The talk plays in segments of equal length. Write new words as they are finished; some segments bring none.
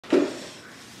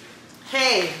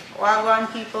Hey,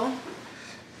 wagwan people.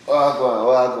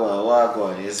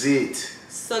 Wagwan, is it?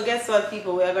 So guess what,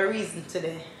 people? We have a reason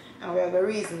today. And we have a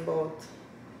reason about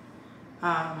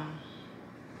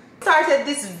started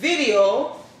this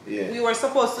video. Yeah. We were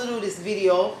supposed to do this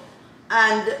video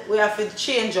and we have to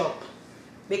change up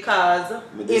because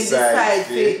Me him decide,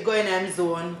 decide to go in M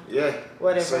zone. Yeah.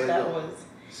 Whatever So that you go. was.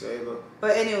 So you go.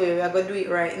 But anyway, we are gonna do it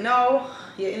right now.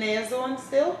 You're in your zone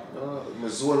still? No, my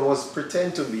zone was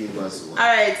pretend to be in my zone.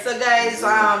 Alright, so guys,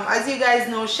 as you guys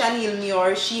know, Shaneil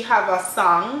Muir, she have a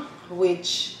song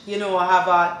which, you know, have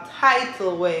a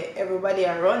title where everybody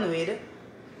are run with,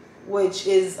 which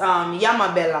is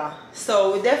Yamabella.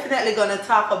 So we're definitely gonna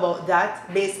talk about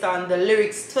that based on the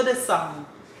lyrics to the song,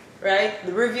 right?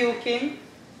 The review king.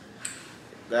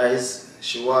 Guys,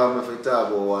 she want me to talk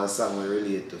about one song we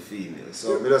relate to female.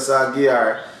 So I just give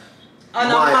her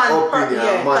my opinion,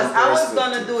 yeah, because I was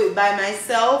gonna perspective. do it by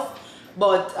myself,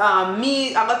 but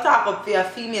me, I'm gonna talk up for a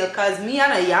female because me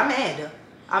and a Yamed.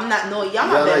 I'm not no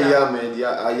Yamabella. You're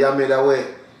not Yamed that way.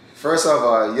 First of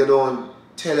all, you don't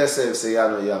tell yourself say you're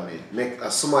not Yamed. Make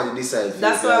somebody decide.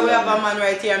 That's why we have a man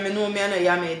right here. Me know me and a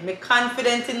Yamed. Me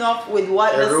confident enough with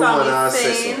what the song is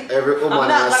saying. So. Every woman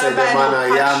has said the man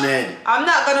a Yamed. I'm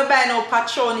not gonna buy no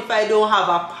Patron if I don't have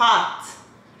a pot.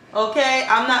 Okay?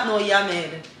 I'm not no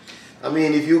Yamed. I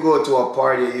mean, if you go to a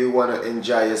party, you want to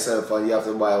enjoy yourself and you have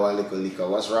to buy one little liquor.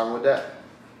 What's wrong with that?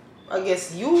 I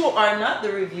guess you are not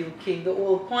the review king. The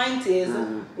whole point is,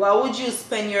 why would you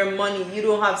spend your money? You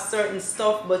don't have certain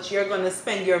stuff, but you're going to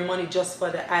spend your money just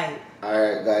for the eye.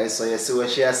 Alright guys, so you see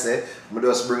what she has said. I'm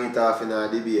just bring it off in a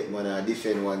debate, man, and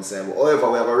defend one side. But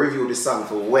however, we have a review the song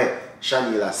for where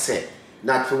Shaneil has said.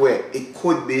 Not for where it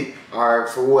could be, or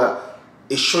for where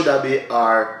it should have been,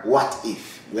 or what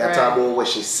if. We are talking about what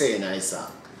she's saying in the song.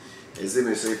 You see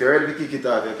me? So if you're ready to kick it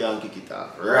off, you can kick it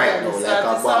off. Right now,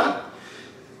 like a ball.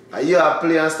 And you have to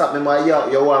play and stop me, man.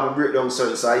 You want to break down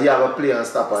certain, so you have to play and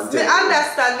stop and tell me.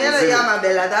 Understand, me and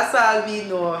Yamabella, that's all we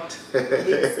know.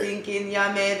 Big stinking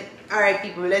Yamed. Alright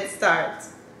people, let's start.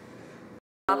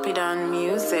 Copy on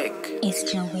music. It's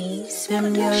Joey.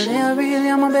 Them girl, they are real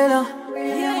Yamabella.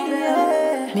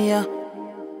 Me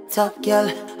top girl.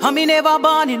 I me never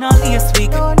born in a lace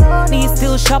week. Me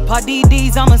still shop at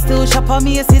DDs, I'm still shop at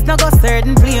Macy's. Now go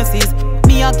certain places.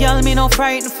 Me a girl, me no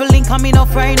frightened for link, and me no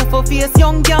frightened for face.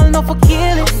 Young girl, no for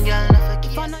killing.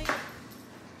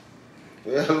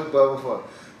 Well,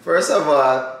 first of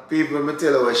all, people, let me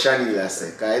tell you what Shaneil has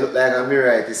said. Because it look like a me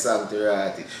write this song to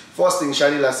write it. First thing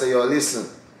Shaneil has said, yo, listen.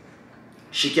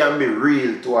 She can be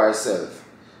real to herself.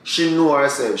 She know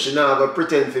herself. She not going to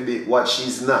pretend to be what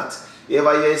she's not. You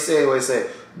ever hear saying where you say,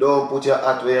 don't put your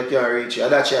hat where you can't reach it?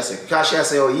 And that she say. Because she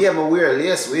say, oh yeah, me wear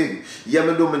lace wig. Yeah,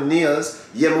 me do my nails.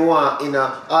 Yeah, me want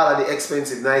all of the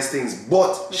expensive nice things.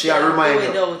 But she remind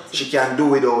you, she can do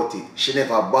without it. She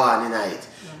never born in it.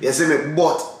 You see me?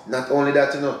 But not only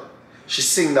that, you know. She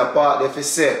sing the part if you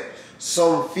say,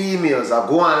 some females are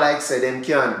going like say them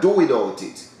can't do without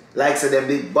it. Like say them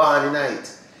big born in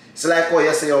it. It's like how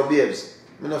you say, oh babes.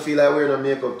 I don't feel like wearing no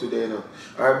makeup today, you know.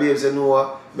 Or babes, you know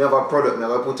what? I have a product, I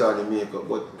have to put on the makeup.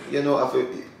 But, you know,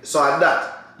 so at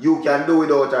that, you can do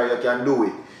without her, you can do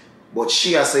it. But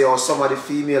she has say, oh, some of the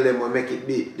female them will make it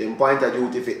big. Them point at you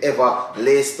if you ever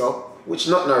laced up, which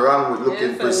nothing wrong with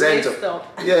looking presentable.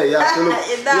 Yeah, you have to look.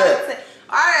 Yeah.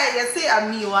 Alright, you see,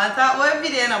 me want to talk about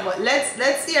video now, but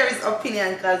let's hear his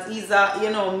opinion because he's a,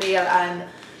 you know, male and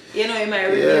you know, in my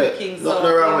review king.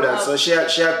 Nothing wrong with that. So she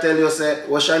tell you, say,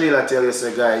 what Shaneil tell you,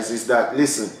 say, guys, is that,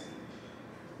 listen,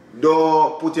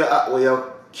 don't put your hat where you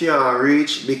can't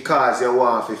reach because you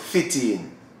want to fit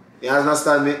in. You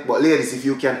understand me? But ladies, if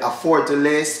you can afford to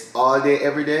lace all day,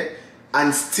 every day,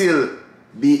 and still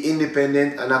be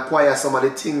independent and acquire some of the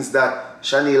things that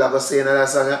Shaneil was saying in that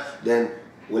song, then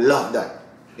we love that.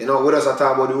 You know, we just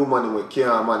talk about the woman who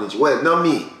can't manage. Well, not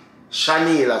me.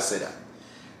 Shaneil has said that.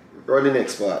 Run the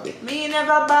next part. Me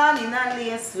never born in a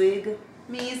lace wig.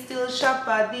 Me still shop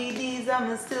at DDs,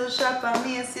 I'm still shop at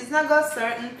Macy's. Not go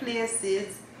certain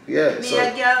places. Yeah. Me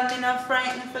a girl, me not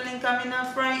frightened for link, me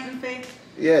not frightened for.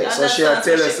 Yeah, so she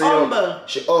tell us, humble.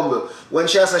 She humble. When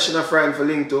she says she not frightened for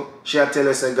link to, she tell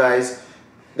us, guys,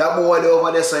 that boy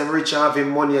over there so him rich and have him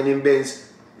money and him Benz.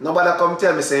 Nobody come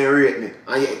tell me say rate me.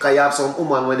 And because you have some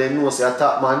woman when they know say a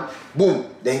top man, boom,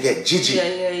 then get Gigi.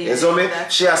 Yeah. You know me?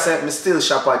 She has said me still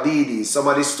shop at DD.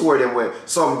 Somebody store them where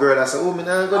some girl has said, oh me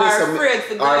nah go this. Are afraid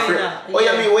for going now. Oh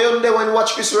yeah, me when you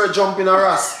watch Chris Roy jump in a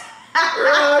ass.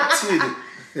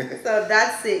 So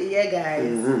that's it, yeah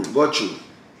guys. Go through.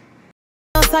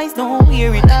 size, don't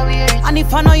wear it. And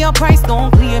if I know your price,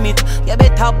 don't claim it. You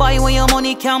better buy when your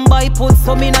money can buy. Put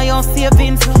some in your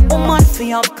savings. Woman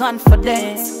feel have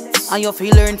confidence. And you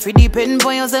feel learn to depend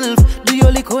on yourself. Do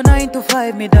your little 9 to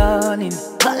 5, me darling.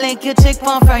 Collect your check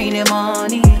for Friday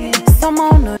morning.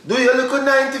 Somehow Do your little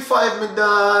 95, me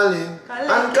darling.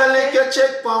 And collect your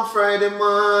check for Friday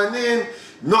morning.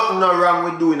 Nothing no wrong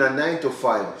with doing a 9 to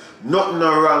 5. Nothing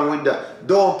no wrong with that.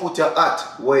 Don't put your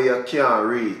hat where you can't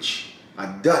reach.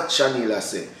 And that Shaneil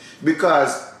say.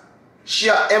 Because she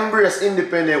embrace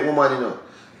independent woman, you know.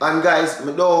 And guys, I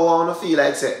don't want to feel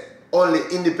like say only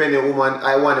independent woman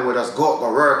I want to just go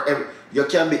to work. You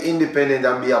can be independent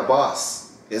and be a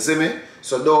boss. You see me?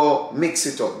 So don't mix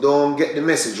it up. Don't get the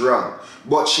message wrong.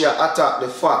 But she attack the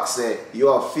fact say you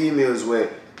have females where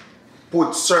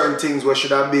put certain things where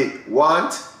should have be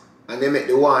want and they make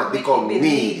the want become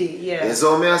need. Yeah. You see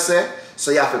what I say?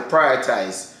 So you have to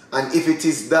prioritize. And if it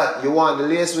is that you want the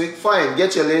lace wig, fine,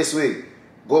 get your lace wig.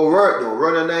 Go work though,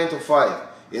 run a 9 to 5.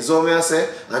 You see what I say?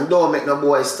 And don't make no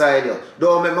boy style you.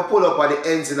 Don't make me pull up at the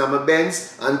ends in my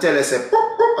Benz and tell you say,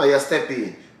 poop, poop, and you step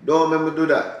in. Don't make me do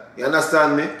that. You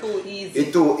understand me? Too easy.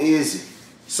 It's too easy.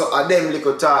 So at them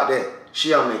little talk there,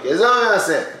 she'll make it. You see what I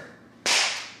say?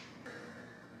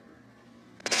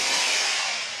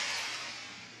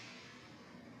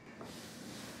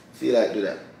 Feel like do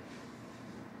that.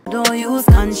 don't use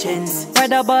conscience.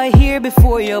 Rather buy here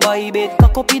before you buy bed.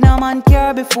 Cock up in a man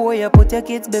car before you put your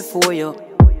kids before you.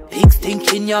 Pigs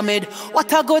think in your mid.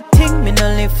 What a good thing, me no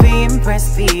live to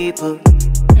impress people.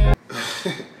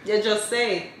 You just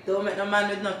say, don't make no man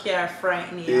with no care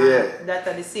frighten you. Yeah. That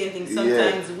are the same thing.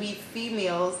 Sometimes we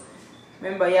females,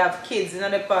 remember you have kids, in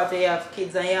other part you have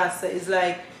kids and you have, so it's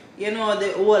like, you know,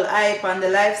 the whole hype and the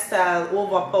lifestyle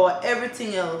overpower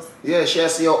everything else. Yeah, she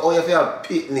has oh you have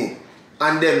pitney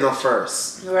and them not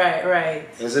first. Right, right.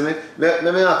 You see me? Let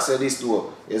me ask you this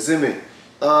too. You see me?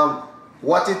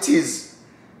 What it is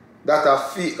that a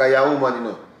fit like a woman, you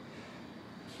know,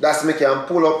 that's make you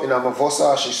pull up in my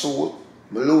Versace suit,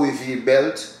 my Louis V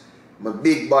belt, my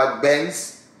big bad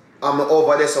Benz, and I'm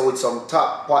over there so with some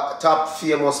top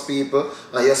famous people,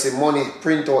 and you see money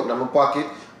print out in my pocket,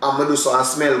 and I do so and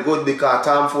smell good because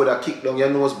time for that kick down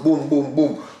your nose, boom, boom,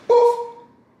 boom, poof,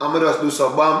 and I just do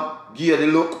so bam, give you the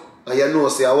look, and you know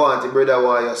say I want it, brother,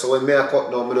 want you. So when I cut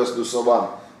down, I just do so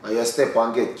bam. And you step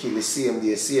and get killed the same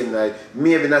day, same night.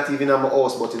 Maybe not even in my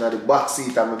house, but in the back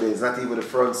seat of my Benz, not even the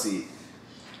front seat.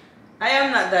 I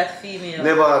am not that female.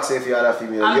 Never ask if you are that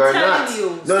female. I'm You're telling not.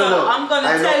 you. No, no. I'm going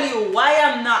to tell you why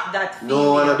I'm not that female.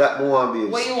 No, I know that more,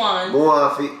 babes. What you want? I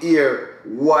want to hear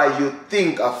why you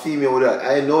think a female would that.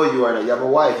 I know you are not. You're my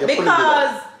wife. You're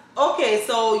because, okay,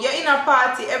 so you're in a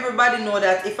party, everybody know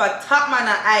that if a top man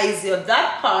eyes you,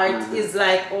 that part is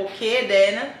like, okay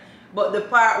then. But the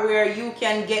part where you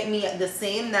can get me at the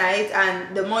same night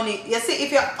and the money, you see,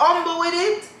 if you're humble with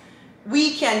it,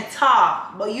 we can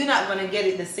talk, but you're not going to get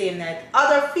it the same night.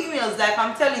 Other females, like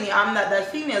I'm telling you, I'm not that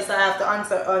female, so I have to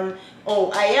answer on,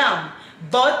 oh, I am.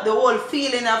 But the whole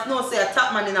feeling of, no, say a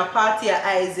top man in a party, your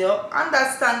eyes, you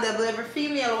understandable. Every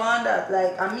female want that.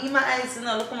 Like, I mean, my eyes, you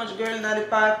know, look how much girl in the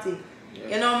party.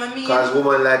 You know what I mean? Because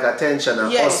women like attention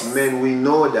and us men, we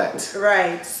know that.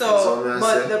 Right. So,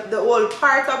 but the whole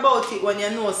part about it, when you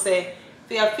know, say,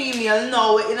 for a female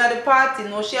now in the party,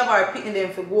 no, she have her picking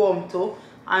them for go home to,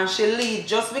 and she leave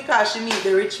just because she meet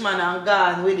the rich man and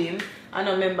gone with him. And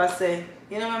I remember say,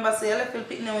 you left you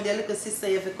picking them with your little sister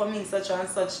if you come in such and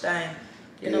such time.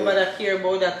 You know, but I care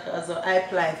about that as a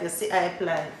hype life. You see hype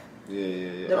life.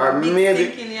 Yeah. Or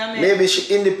maybe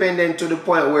she independent to the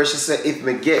point where she said, if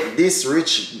me get this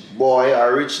rich boy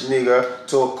or rich nigga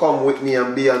to come with me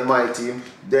and be on my team,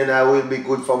 then I will be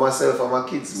good for myself and my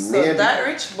kids. So maybe. That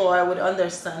rich boy would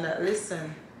understand that,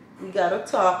 listen, we gotta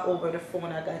talk over the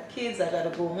phone. I got kids, I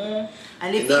gotta go home.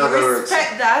 And if you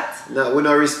respect that... No, we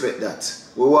don't respect that.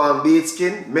 We want beat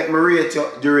skin, make me rate you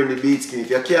during the beat skin. If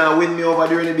you can't win me over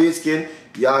during the beat skin,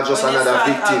 you're just another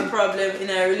victim. When you start a problem in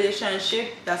a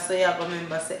relationship, that's why you have to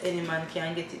remember say any man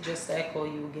can get it just like how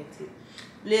you get it.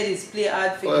 Ladies, play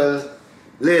hard for Well,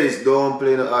 ladies, don't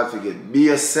play no hard to get. Be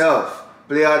yourself.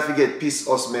 Play hard to get, piss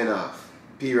us men off.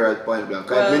 Period, point blank.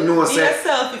 Well, be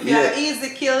yourself. If you're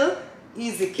easy kill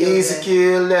Easy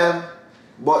kill them.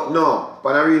 But no,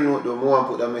 but I really don't want to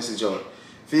put that message out.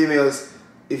 Females,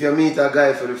 if you meet a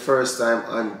guy for the first time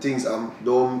and things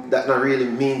that not really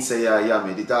mean say you're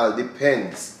yummy. It all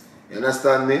depends. You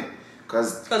understand me?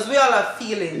 Because we all have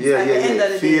feelings. Yeah, at the end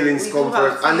of the feelings day, come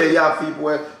first. And then you have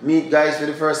people who meet guys for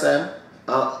the first time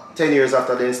 10 years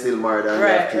after they're still married and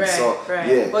have kids. Right.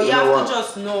 Yeah, but you have to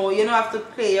just know, you don't have to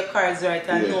play your cards right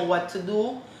and know what to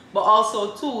do. But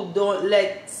also too, don't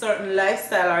let certain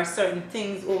lifestyle or certain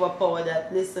things overpower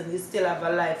that. Listen, you still have a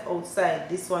life outside.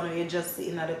 This one where you're just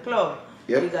sitting at the club.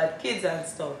 Yep. You got kids and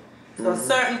stuff. So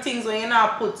certain things when you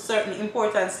not put certain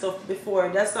important stuff before,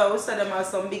 that's why we said them have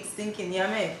some big stinking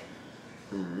yummy.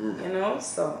 You know,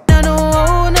 so. I don't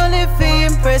only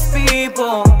live impress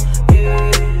people.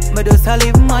 But just I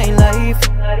live my life.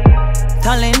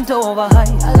 Talent over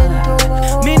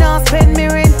high. Me not spend me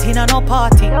rent in a no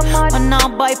party. And now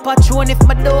buy Patron if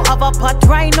me don't have a pot.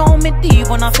 Right now me deep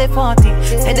when I say 40.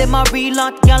 Say them a real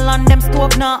hot girl and them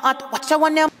stove not hot. Watch out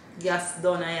when them Gas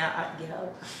done and you're hot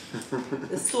girl.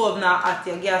 The stove not hot,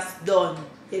 your gas done.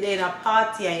 You're in a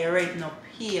party and you're renting up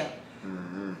here.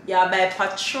 You buy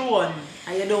Patron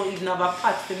and you don't even have a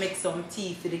pot to make some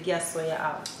tea for the gas where you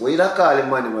have. What you don't call the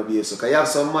money, my baby? So, because you have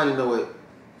some money now where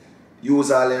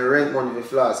use all the rent money for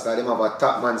flask because they have a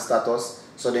top man status,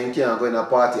 so they can't go in a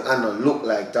party and not look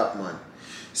like top man.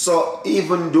 So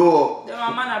even though them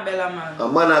a Yamabella man. A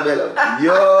Yamabella.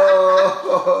 Yo!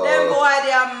 Them boy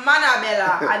they are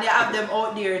Yamabella and they have them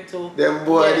out there too. Them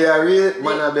boy they are real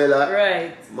Yamabella.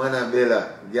 Right.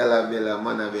 Yamabella. Yamabella,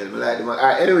 Yamabella. I like them.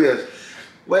 Alright, anyways.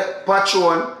 Well,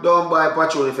 Patron, don't buy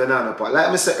Patron if you're not a pot. Like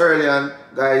I said earlier,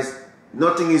 guys,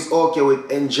 nothing is okay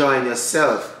with enjoying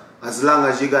yourself as long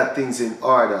as you got things in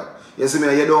order. You see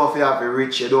me, you don't feel happy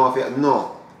rich, you don't feel,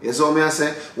 no. You see what I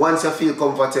say? Once you feel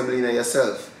comfortable in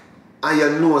yourself and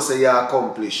you know so you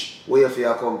accomplish what you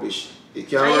feel accomplish, you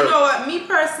can't and work. you know what, me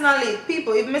personally,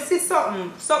 people, if I see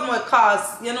something will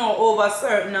cost, you know, over a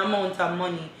certain amount of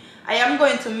money, I am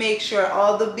going to make sure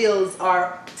all the bills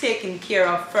are taken care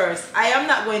of first. I am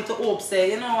not going to hope,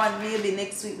 say, you know what, maybe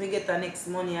next week we get the next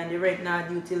money and the rent not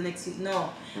due till next week.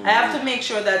 No. I have to make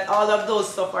sure that all of those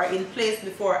stuff are in place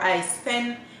before I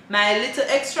spend my little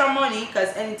extra money, because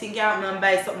anything can happen and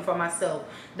buy something for myself.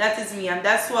 That is me, and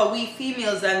that's what we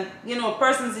females and, you know,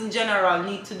 persons in general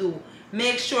need to do.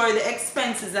 Make sure the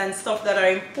expenses and stuff that are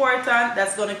important,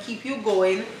 that's going to keep you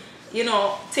going, you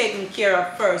know, taken care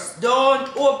of first. Don't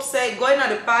hope say go in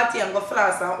at the party and go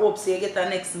flash and hope say you get the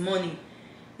next money.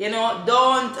 You know,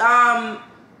 don't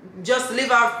just live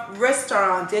a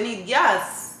restaurant. You need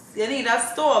gas. You need a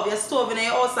stove. Your stove in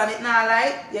your house and it not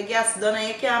light. Your gas done and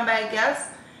you can't buy gas.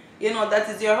 You know, that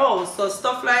is your house. So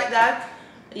stuff like that,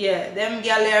 yeah, them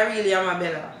girls are really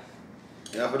Yamabella.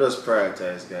 You have to just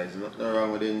prioritize, guys. Nothing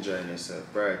wrong with enjoying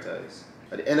yourself. Prioritize.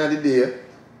 At the end of the day,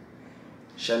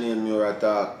 Shaneil and Muir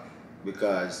talk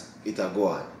because it a go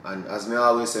on. And as me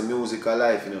always say, music a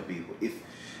life, you know, people.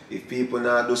 If people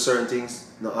not do certain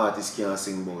things, no artist can't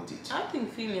sing about it. I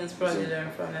think females probably learn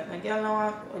from that. A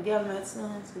girl might say,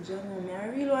 I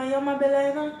really want Yamabella,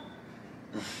 you know.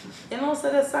 You know, so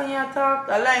the song you talk,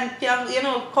 a line can, you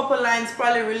know, couple lines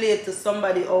probably relate to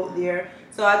somebody out there.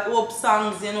 So I hope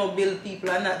songs, you know, build people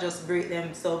and not just break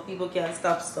them so people can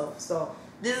stop stuff. So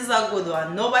this is a good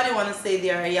one. Nobody want to say they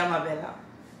are a Yamabella.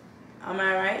 Am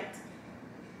I right?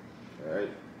 Right.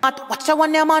 watch out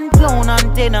when them man clown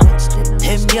antenna.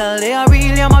 Them girl they are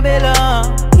real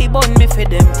Yamabella. He born me for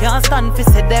them. Can't stand for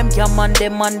say them can man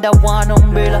them under one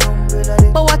umbrella.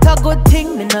 But what a good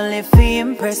thing, me no live to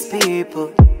impress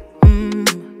people.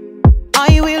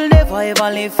 I will never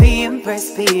ever live to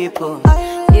impress people.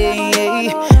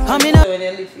 Yeah. I mean, when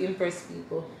you live to impress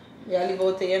people, you live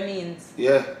out to your means.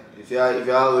 Yeah, if you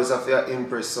always have to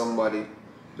impress somebody,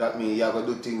 that means you have to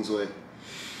do things where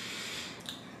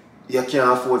you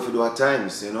can't afford to do at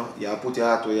times, you know. You have to put your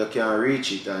heart where you can't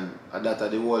reach it, and that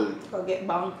at the world. Or get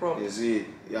bankrupt. You see,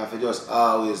 you have to just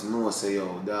always know, say,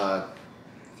 yo, that.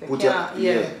 If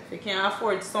you can't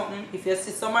afford something, if you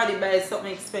see somebody buy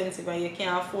something expensive and you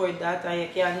can't afford that and you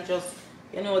can't just,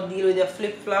 you know, deal with your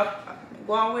flip-flop,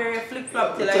 go and wear your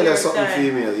flip-flop till I tell you your something, time.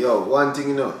 female, yo, one thing,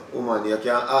 you know, woman, you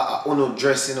can't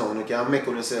dress, you know, you can't make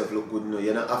yourself look good, you know,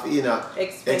 you don't have enough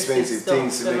expensive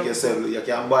things to make yourself look. You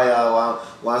can buy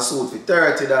one suit for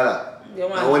 $30.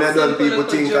 And when you're done, people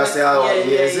think I say, oh,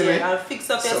 and fix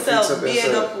up yourself,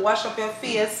 beard up, wash up your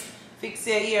face, fix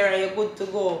your hair, and you're good to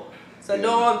go. So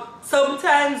don't,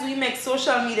 sometimes we make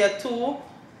social media too,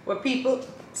 where people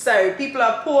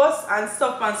are post and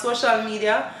stuff on social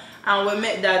media, and we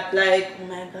make that like, oh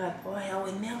my God, boy, I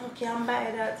will never can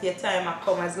buy that. Your time will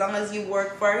come. As long as you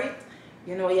work for it,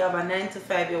 you know, you have a 9 to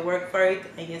 5, you work for it,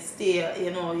 and you stay, you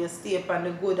know, you stay upon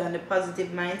the good and the positive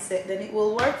mindset, then it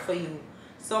will work for you.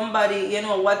 Somebody, you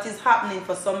know, what is happening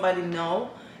for somebody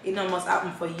now, it must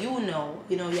happen for you now.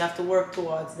 You know, you have to work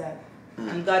towards that.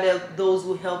 And God help those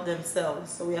who help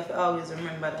themselves. So we have to always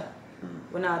remember that.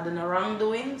 We're not doing the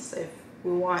wrongdoings. If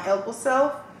we want to help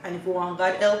ourselves, and if we want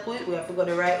God help with, we have to go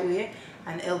the right way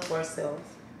and help ourselves.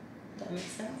 That makes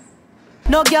sense?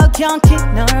 No girl can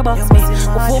kidnap box me.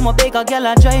 Before my beg a girl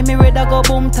and drive me, rather go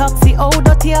boom taxi. Oh,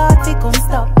 dirty heart, fi come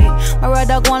stop me. I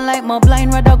rather go on like my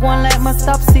blind, rather go on like my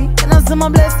stop see. You know, see my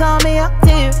blessed on me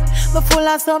active. But full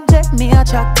of subject, me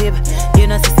attractive. You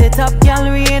know, see set up girl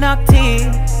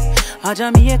reinactive. A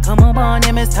Jamaica, my born,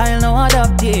 yeah, my style now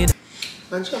adapted.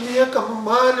 And Jamaica, my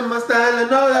born, yeah, my style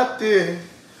now adapted.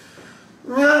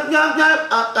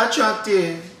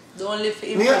 Attractive. Don't live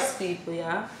to impress people,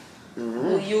 yeah?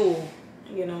 Who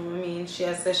you know what I mean? She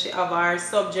has said she have her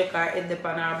subject, her head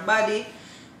upon her body,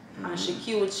 and she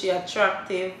cute, she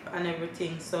attractive and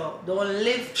everything. So don't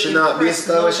live to impress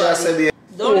nobody.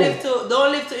 Don't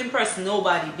live to impress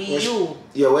nobody. Be you.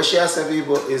 Yeah, what she has said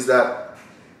people is that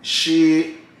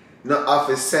she not have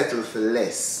to settle for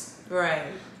less.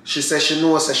 Right. She says she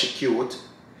knows that she cute.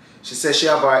 She says she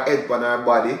have her head on her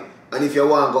body, and if you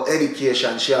want to go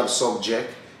education, she have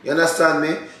subject. You understand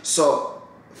me? So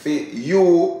for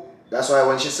you, that's why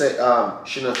when she said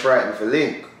she not frightened for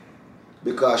link,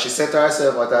 because she set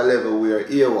herself at a level where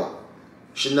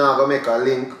she not gonna make a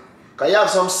link. Cause you have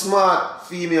some smart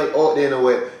female out there in a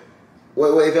way.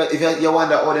 If you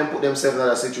wonder how them put themselves in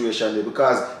a situation there,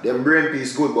 because them brain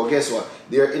piece good, but guess what?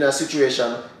 They're in a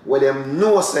situation where them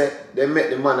know say they make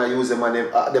the man and use them and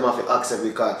them have to accept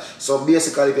the card. So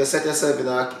basically if you set yourself in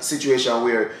a situation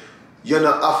where you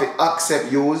not have to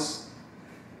accept use,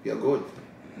 you're good.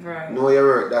 Right. Know your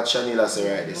work, that Shaneil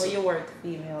said right. Know your work,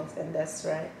 females, and that's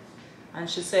right. And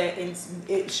she said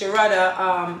she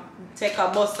rather take a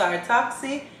bus or a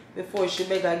taxi before she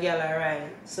beg a girl a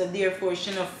ride. So therefore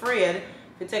she not afraid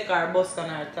to take her bus and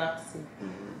her taxi.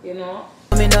 You know?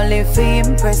 Me no live to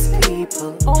impress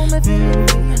people.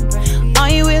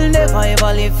 I will never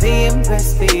ever live to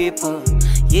impress people.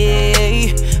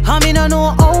 Yeah, I mean I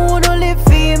know how to live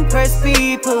to impress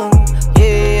people.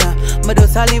 Yeah, but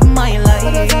just I live my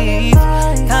life.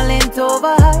 Talent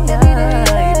over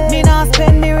high. Me not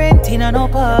spend me rent in a no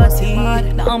party.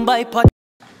 Now I'm buy pot.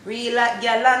 Real like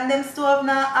girl and them stove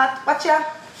now hot. Watch ya.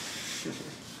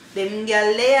 Them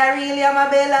girl they are real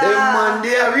Yamabella. Them man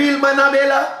they are real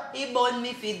Yamabella. He born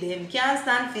me for them. Can't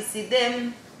stand to see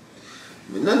them.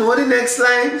 Me don't know the next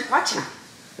line. Watch ya.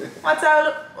 What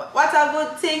a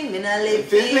good thing. Me not live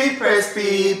to impress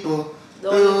people.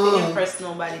 Don't live to impress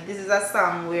nobody. This is a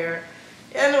song where,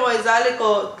 you know, it's a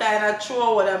little kind of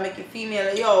true what I make a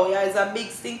female. Yo, yeah, it's a big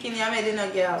stinking yammed in a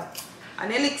girl.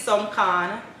 And they lick some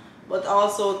can, but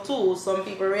also too, some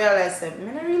people realize that I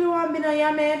don't really want to be no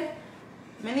yammed.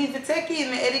 I need to take in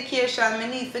my education. I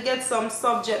need to get some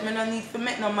subject. I don't need to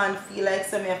make no man feel like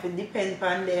so I have to depend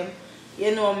on them.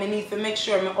 You know, I need to make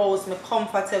sure my house is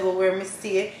comfortable where I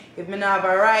stay. If I don't have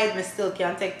a ride, I still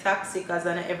can take taxi because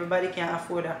everybody can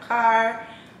afford a car.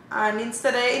 And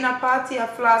instead of in a party a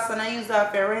floss and I use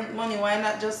that for rent money, why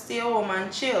not just stay home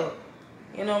and chill?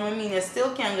 You know what I mean? You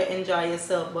still can go enjoy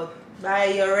yourself, but buy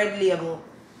your red label,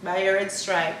 buy your red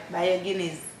stripe, buy your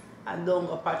Guinness, and don't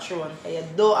go Patron. You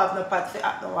don't have no pot for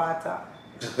hot no water.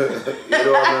 You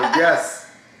don't have no gas.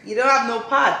 You don't have no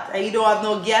pot and you don't have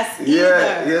no gas either.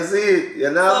 Yeah, you see, you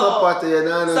don't have no pot and you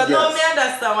don't have no gas. So now me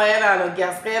understand why you don't have no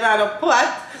gas, because you don't have no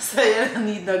pot, so you don't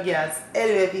need no gas.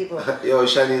 Anyway, people. Yo,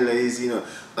 Shaneil is, you know,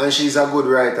 and she's a good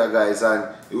writer, guys,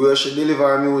 and the way she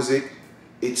deliver her music,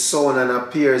 it sounds and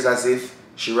appears as if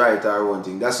she write her own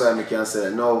thing. That's why I can say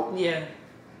that. No, yeah.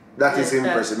 That is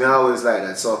impressive. Me always like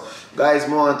that. So, guys, I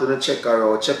want to check her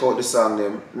out. Check out the song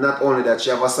name. Not only that, she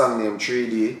have a song named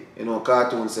 3D. You know,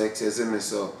 cartoon sex, you see me?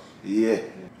 So, yeah.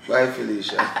 Bye,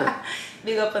 Felicia.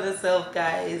 Big up on yourself,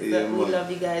 guys. Yeah, we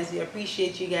love you guys. We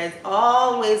appreciate you guys.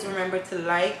 Always remember to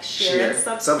like, share, and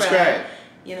subscribe.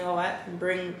 You know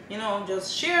what?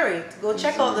 Just share it. Go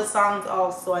check out the songs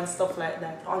also and stuff like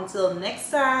that. Until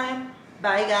next time.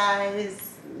 Bye,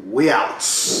 guys. We out.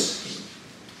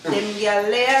 Them girl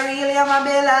they are real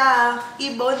Yamabella.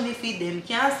 He born me for them.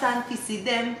 Can't stand to see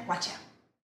them. Watch out.